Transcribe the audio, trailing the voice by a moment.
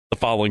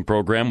following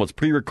program was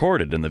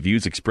pre-recorded and the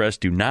views expressed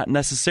do not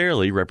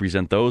necessarily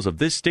represent those of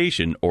this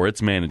station or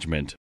its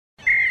management.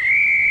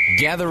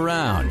 Gather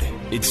round.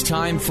 It's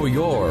time for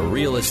your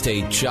Real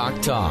Estate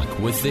Chalk Talk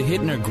with the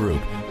Hittner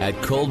Group at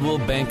Coldwell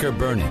Banker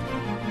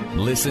Burnett.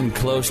 Listen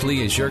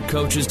closely as your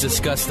coaches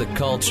discuss the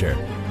culture,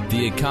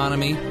 the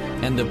economy,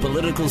 and the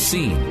political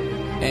scene,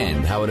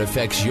 and how it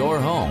affects your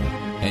home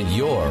and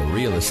your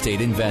real estate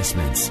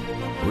investments.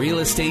 Real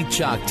Estate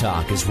Chalk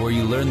Talk is where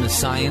you learn the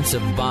science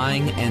of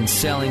buying and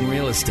selling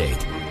real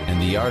estate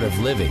and the art of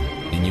living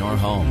in your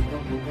home.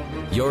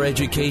 Your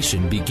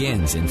education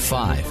begins in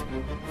 5,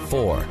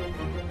 4,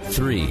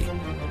 3,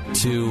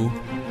 2,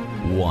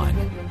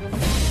 1.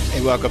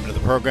 Hey, welcome to the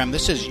program.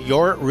 This is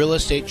your Real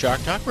Estate Chalk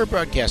Talk. We're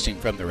broadcasting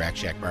from the Rack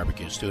Shack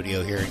Barbecue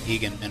Studio here in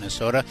Eagan,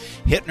 Minnesota.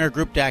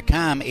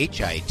 HittnerGroup.com,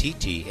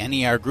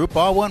 Hittner Group,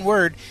 all one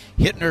word,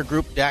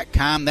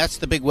 HittnerGroup.com. That's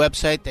the big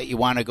website that you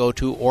want to go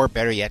to, or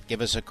better yet, give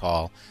us a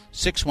call,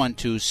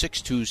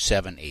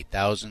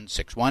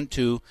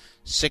 612-627-8000,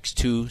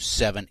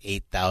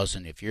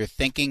 612-627-8000. If you're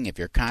thinking, if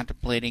you're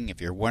contemplating,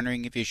 if you're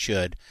wondering if you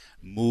should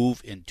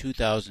move in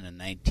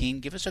 2019,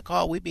 give us a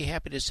call. We'd be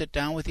happy to sit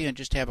down with you and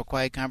just have a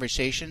quiet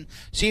conversation.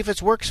 See if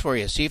it works for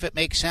you. See if it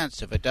makes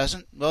sense. If it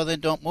doesn't, well, then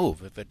don't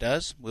move. If it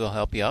does, we'll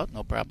help you out.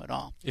 No problem at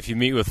all. If you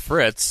meet with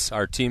Fritz,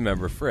 our team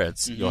member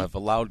Fritz, you'll have a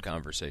loud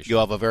conversation.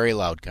 You'll have a very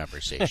loud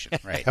conversation,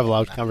 right? Have a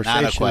loud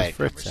conversation. Not a quiet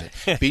conversation.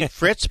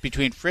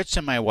 Between Fritz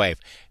and my wife,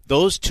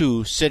 those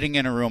two sitting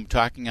in a room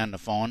talking on the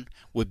phone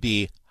would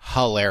be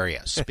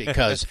hilarious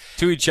because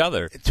to each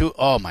other.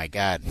 Oh my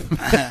God!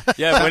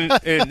 Yeah,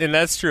 and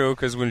that's true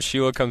because when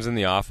Sheila comes in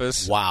the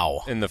office,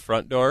 wow, in the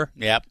front door,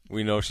 yep,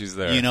 we know she's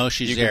there. You know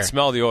she's there. You can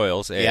smell the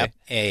oils, A. Yep,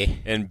 A.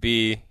 And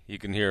B, you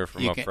can hear her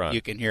from up front.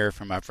 You can hear her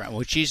from up front.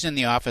 When she's in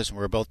the office and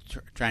we're both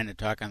trying to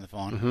talk on the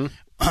phone,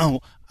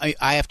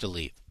 I have to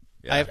leave.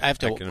 Yeah, I have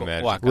to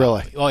walk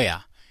really? out. Oh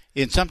yeah.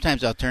 And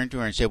sometimes I'll turn to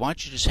her and say, "Why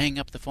don't you just hang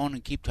up the phone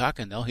and keep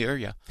talking? They'll hear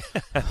you."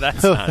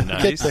 That's not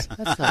nice.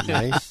 That's not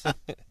nice.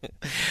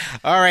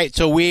 All right,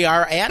 so we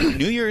are at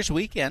New Year's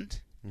weekend.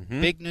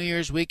 Big New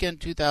Year's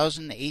weekend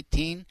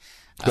 2018.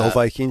 Go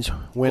Vikings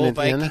winning.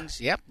 Go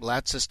Vikings, yep.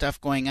 Lots of stuff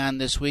going on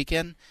this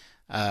weekend.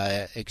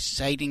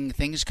 Exciting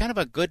things. Kind of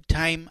a good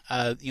time.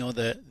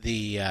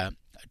 The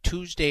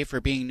Tuesday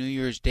for being New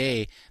Year's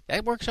Day,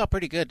 that works out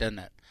pretty good, doesn't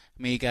it?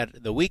 I mean, you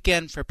got the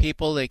weekend for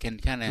people. They can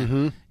kind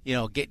of,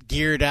 get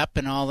geared up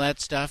and all that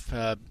stuff.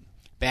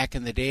 Back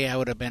in the day, I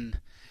would have been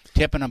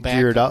tipping them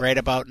back right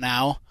about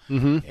now.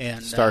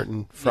 And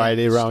starting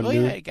Friday around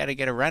noon. Yeah, you got to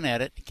get a run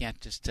at it. You can't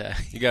just.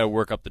 You got to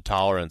work up the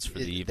tolerance for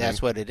the evening.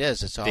 That's what it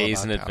is. It's all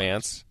days about in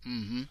advance.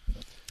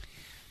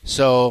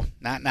 So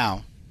not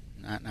now.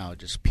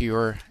 Just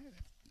pure.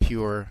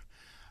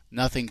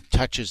 Nothing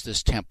touches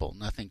this temple.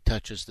 Nothing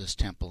touches this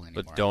temple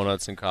anymore. But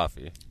donuts and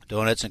coffee.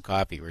 Donuts and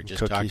coffee. We're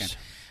just talking.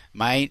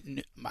 I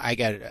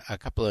got a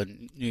couple of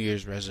New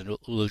Year's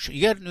resolutions.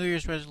 You got New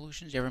Year's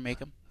resolutions? You ever make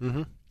them?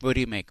 What do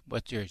you make?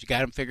 What's yours? You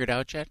got them figured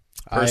out yet?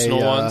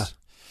 Personal ones?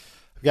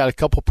 I've got a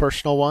couple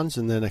personal ones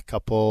and then a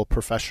couple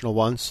professional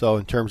ones. So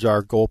in terms of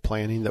our goal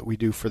planning that we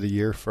do for the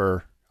year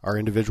for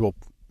our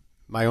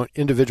my own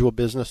individual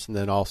business, and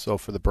then also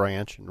for the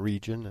branch and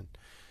region, and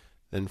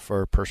then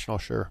for personal,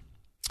 sure.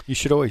 You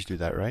should always do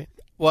that, right?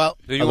 Well,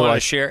 do you want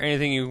to share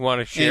anything you want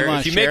to share?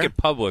 If you make it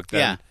public,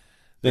 then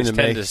these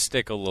tend to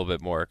stick a little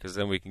bit more, because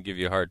then we can give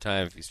you a hard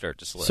time if you start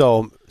to slip.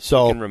 So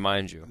we can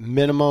remind you.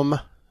 Minimum,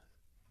 I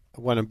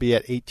want to be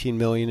at $18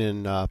 million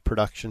in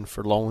production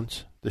for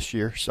loans this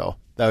year. So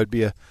that would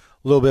be a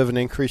little bit of an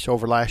increase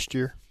over last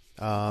year.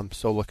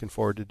 So looking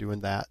forward to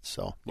doing that.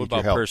 So what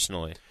about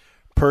personally?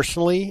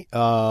 Personally,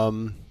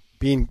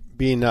 being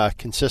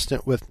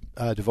consistent with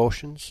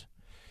devotions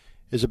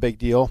is a big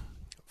deal.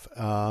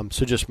 So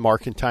just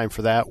marking time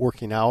for that,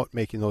 working out,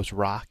 making those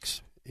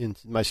rocks in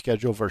my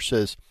schedule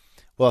versus,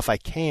 well, if I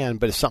can,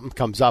 but if something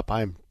comes up,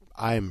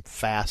 I'm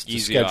fast to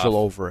schedule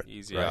over it.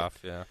 Easy off,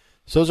 yeah.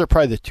 So those are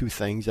probably the two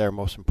things that are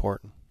most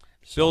important.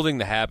 Building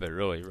the habit,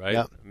 really, right?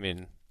 Yep. I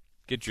mean,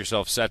 get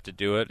yourself set to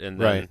do it,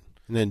 and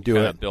then do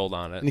it. Build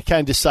on it. And you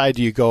kind of decide,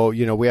 you go,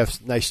 we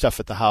have nice stuff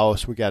at the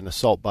house. We got an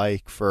assault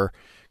bike for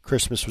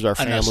Christmas was our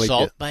family. An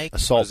assault bike?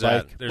 Assault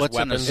bike. There's What's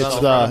weapons an on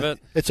assault the front of it?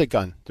 It's a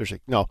gun.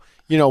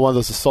 One of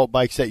those assault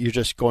bikes that you're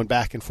just going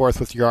back and forth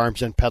with your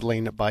arms and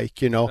pedaling a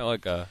bike,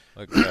 Like a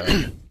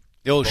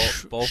the old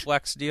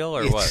Bowflex deal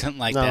or what? Something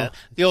like that.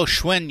 The old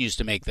Schwinn used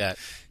to make that.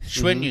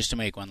 Schwinn used to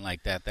make one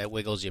like that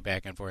wiggles you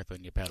back and forth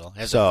when you pedal.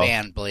 Has a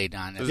fan blade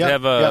on it. Does it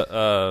have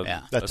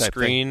a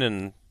screen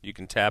and you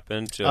can tap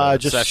into a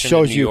just session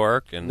shows in New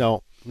York? And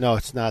No,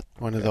 it's not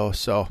one of those.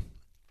 So,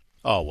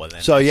 well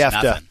then. So you have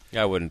nothing. to.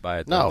 I wouldn't buy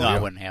it. No, I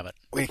wouldn't have it.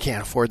 We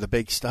can't afford the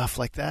big stuff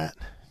like that.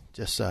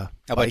 Just How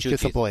about bike you,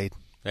 with a Keith? blade.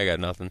 I got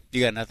nothing.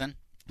 You got nothing?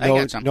 No, I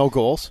got something. No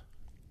goals?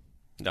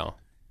 No.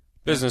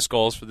 Business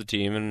goals for the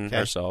team and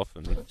ourselves.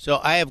 So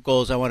I have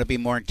goals. I want to be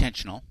more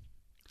intentional.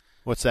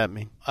 What's that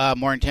mean?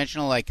 More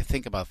intentional, like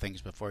think about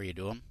things before you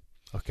do them.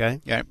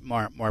 Okay. Yeah,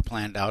 more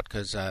planned out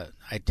because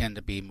I tend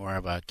to be more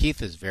of a.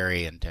 Keith is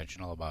very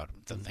intentional about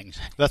the things.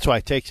 That's why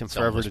it takes him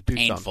forever to do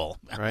painful.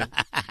 something. Right.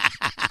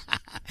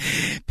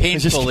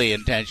 Painfully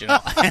intentional.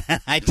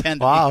 I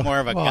tend to be more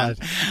of a gun.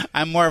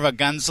 I'm more of a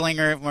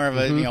gunslinger. More of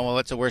a well,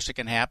 what's the worst that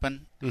can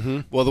happen?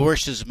 Mm-hmm. Well, the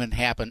worst has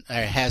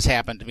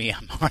happened to me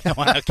on more than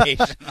one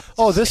occasion.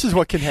 Oh, this is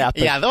what can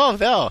happen. Yeah,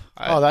 though.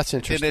 Oh, that's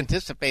interesting. Didn't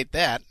anticipate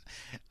that.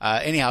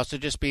 Anyhow, so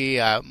just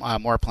be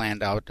more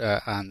planned out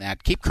on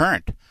that. Keep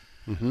current.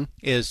 Mm-hmm.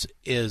 Is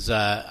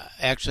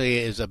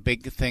actually a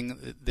big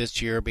thing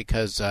this year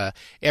because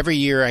every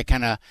year I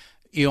kind of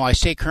I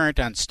stay current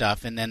on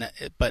stuff and then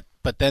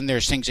but then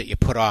there's things that you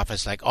put off.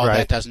 It's like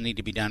that doesn't need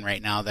to be done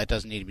right now. That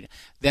doesn't need to be done.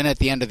 Then at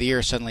the end of the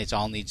year suddenly it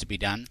all needs to be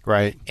done.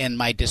 Right. And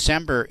my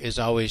December is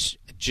always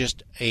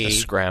just a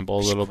scramble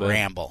a little bit.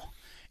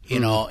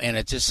 And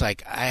it's just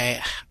like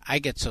I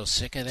get so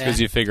sick of that. Because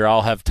you figure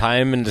I'll have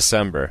time in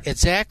December.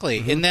 Exactly.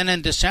 Mm-hmm. And then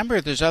in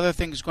December, there's other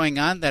things going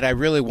on that I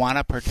really want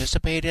to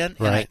participate in,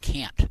 and I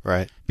can't.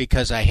 Right.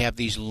 Because I have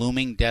these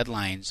looming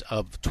deadlines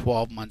of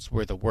 12 months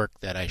worth of work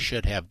that I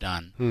should have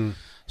done.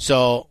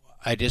 So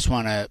I just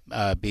want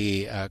to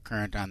be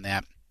current on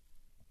that.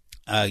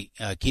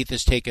 Keith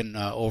has taken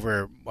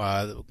over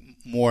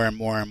more and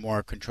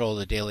more control of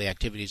the daily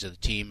activities of the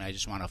team. I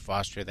just want to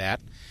foster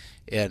that.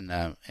 And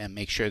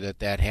make sure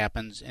that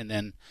happens, and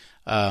then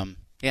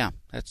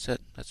that's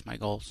it. That's my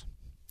goals.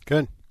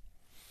 Good.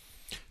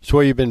 So,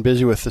 what have you been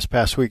busy with this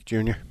past week,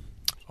 Junior?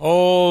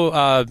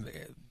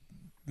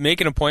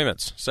 Making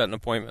appointments, setting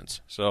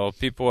appointments. So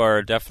people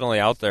are definitely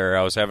out there.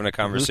 I was having a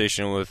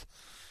conversation with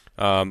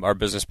our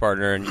business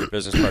partner and your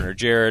business partner,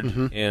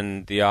 Jared,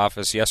 in the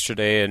office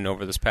yesterday and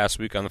over this past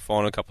week on the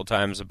phone a couple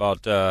times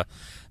about the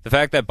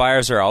fact that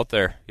buyers are out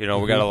there. We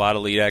got a lot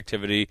of lead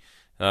activity.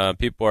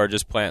 People are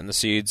just planting the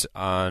seeds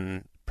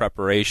on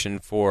preparation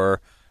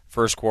for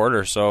first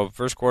quarter. So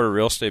first quarter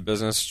real estate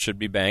business should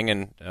be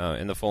banging,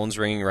 and the phone's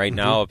ringing right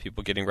now of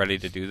people getting ready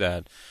to do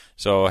that.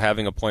 So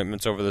having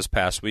appointments over this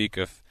past week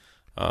of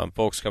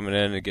folks coming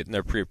in and getting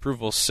their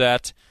pre-approval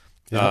set.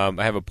 Yep.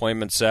 I have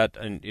appointments set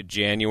in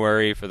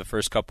January for the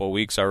first couple of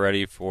weeks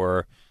already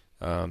for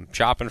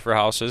shopping for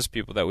houses,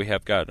 people that we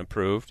have gotten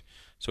approved.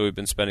 So we've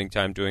been spending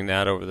time doing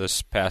that over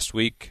this past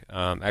week.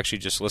 Actually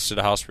just listed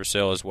a house for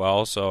sale as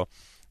well. So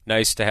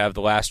nice to have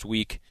the last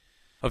week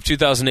of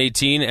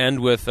 2018 end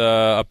with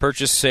a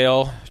purchase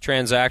sale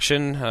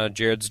transaction.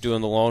 Jared's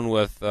doing the loan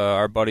with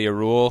our buddy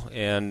Arul,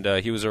 and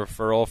he was a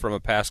referral from a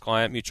past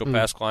client, mutual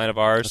past client of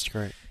ours. That's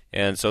great.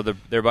 And so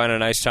they're buying a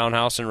nice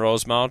townhouse in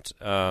Rosemount,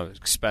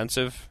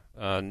 expensive,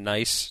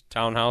 nice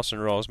townhouse in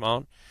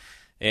Rosemount,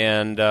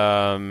 and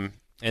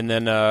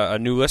then a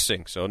new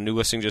listing. So a new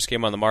listing just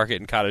came on the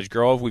market in Cottage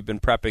Grove. We've been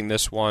prepping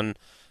this one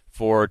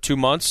for 2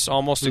 months,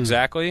 almost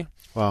exactly.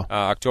 Wow.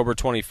 October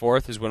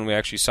 24th is when we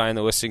actually signed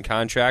the listing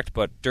contract.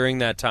 But during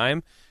that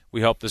time,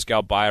 we helped this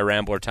gal buy a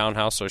Rambler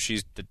townhouse, so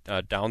she's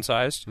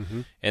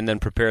downsized, and then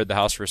prepared the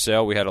house for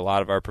sale. We had a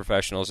lot of our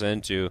professionals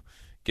in to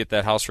get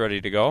that house ready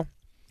to go.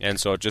 And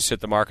so it just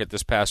hit the market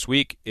this past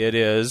week. It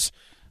is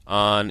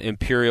on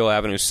Imperial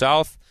Avenue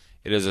South.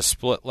 It is a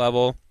split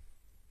level.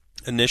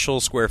 Initial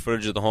square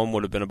footage of the home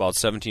would have been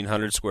about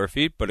 1,700 square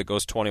feet, but it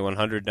goes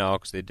 2,100 now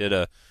because they did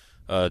a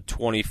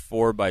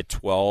 24 by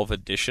 12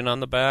 addition on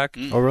the back,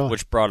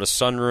 which brought a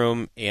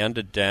sunroom and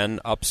a den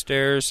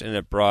upstairs, and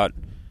it brought,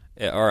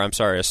 a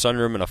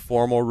sunroom and a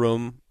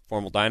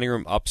formal dining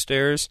room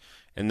upstairs,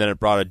 and then it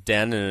brought a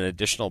den and an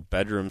additional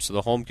bedroom. So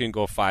the home can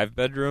go 5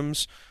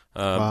 bedrooms.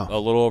 A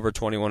little over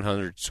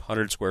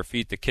 2,100 square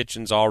feet. The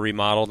kitchen's all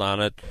remodeled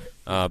on it.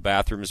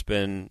 Bathroom's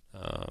been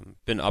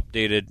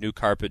updated, new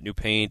carpet, new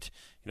paint.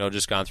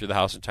 Just gone through the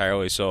house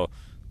entirely. So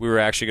we were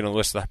actually going to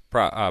list the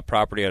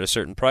property at a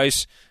certain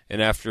price,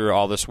 and after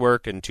all this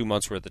work and 2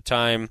 months worth of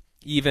time,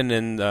 even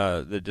in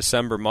the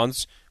December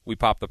months, we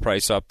popped the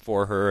price up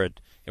for her, and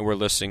we're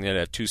listing it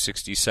at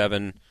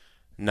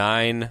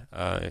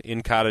 $267,900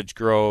 in Cottage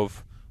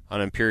Grove on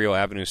Imperial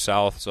Avenue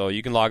South. So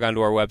you can log on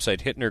to our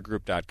website,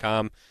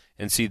 hittnergroup.com,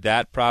 and see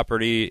that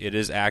property. It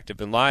is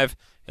active and live.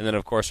 And then,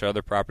 of course, our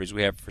other properties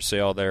we have for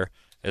sale there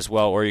as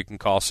well, or you can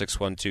call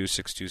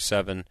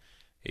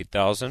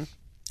 612-627-8000.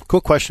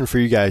 Quick question for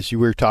you guys. You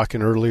were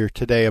talking earlier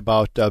today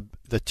about the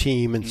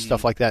team and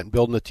stuff like that and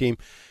building a team.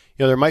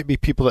 There might be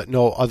people that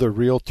know other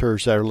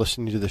realtors that are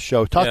listening to the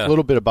show. Talk a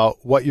little bit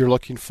about what you're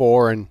looking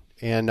for and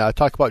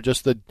talk about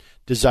just the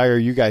desire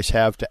you guys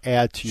have to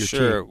add to your team.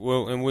 Sure.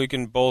 Well, and we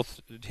can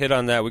both hit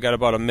on that. We got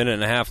about a minute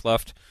and a half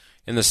left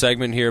in the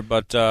segment here,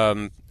 but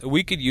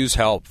we could use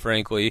help,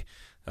 frankly.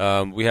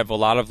 We have a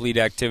lot of lead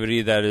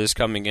activity that is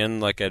coming in,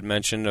 like I'd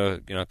mentioned,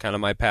 kind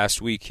of my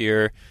past week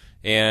here,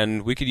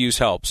 and we could use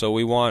help. So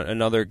we want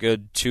another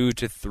good 2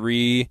 to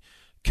 3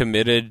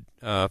 committed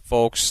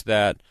folks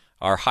that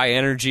are high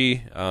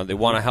energy. They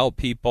want to help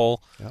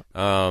people. Yep.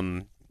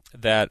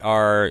 That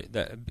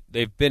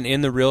they've been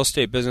in the real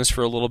estate business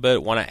for a little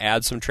bit, want to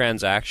add some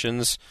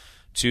transactions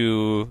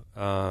to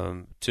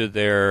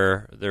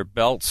their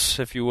belts,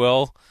 if you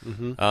will,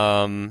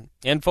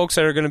 and folks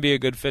that are going to be a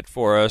good fit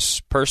for us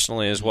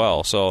personally as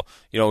well. So,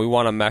 we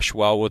want to mesh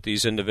well with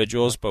these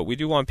individuals, but we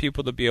do want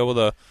people to be able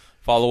to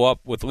follow up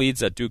with leads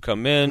that do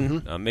come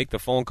in, make the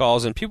phone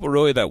calls, and people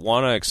really that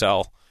want to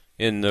excel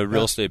in the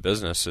real estate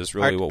business is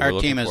really what we're looking for.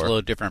 Our team has a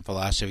little different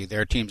philosophy.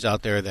 There are teams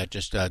out there that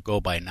just go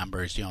by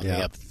numbers. They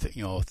have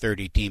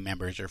 30 team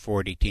members or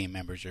 40 team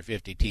members or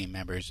 50 team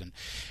members,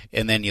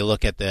 and then you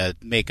look at the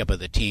makeup of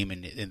the team,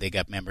 and they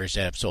got members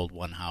that have sold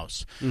one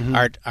house.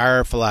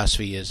 Our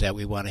philosophy is that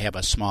we want to have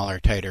a smaller,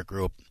 tighter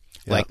group,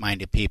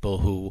 like-minded people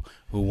who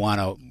want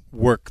to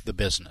work the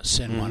business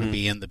and want to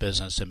be in the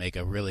business and make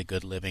a really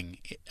good living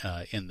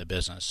in the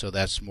business. So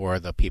that's more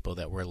the people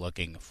that we're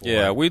looking for.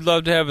 Yeah, we'd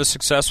love to have a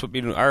success.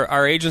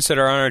 Our agents that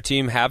are on our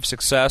team have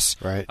success.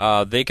 Right.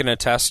 They can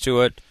attest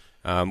to it.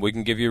 We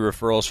can give you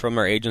referrals from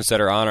our agents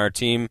that are on our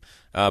team.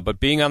 But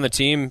being on the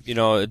team,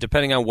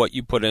 depending on what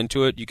you put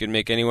into it, you can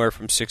make anywhere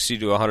from $60,000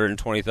 to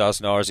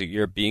 $120,000 a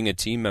year being a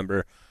team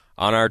member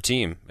on our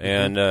team,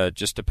 and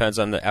just depends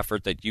on the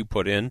effort that you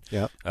put in.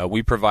 Yep.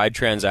 We provide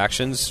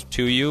transactions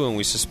to you, and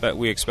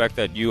we expect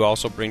that you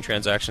also bring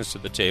transactions to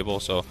the table.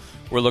 So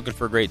we're looking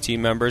for great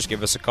team members.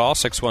 Give us a call,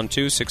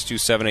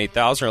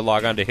 612-627-8000, or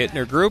log on to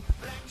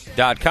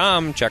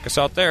HittnerGroup.com. Check us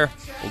out there.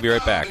 We'll be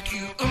right back.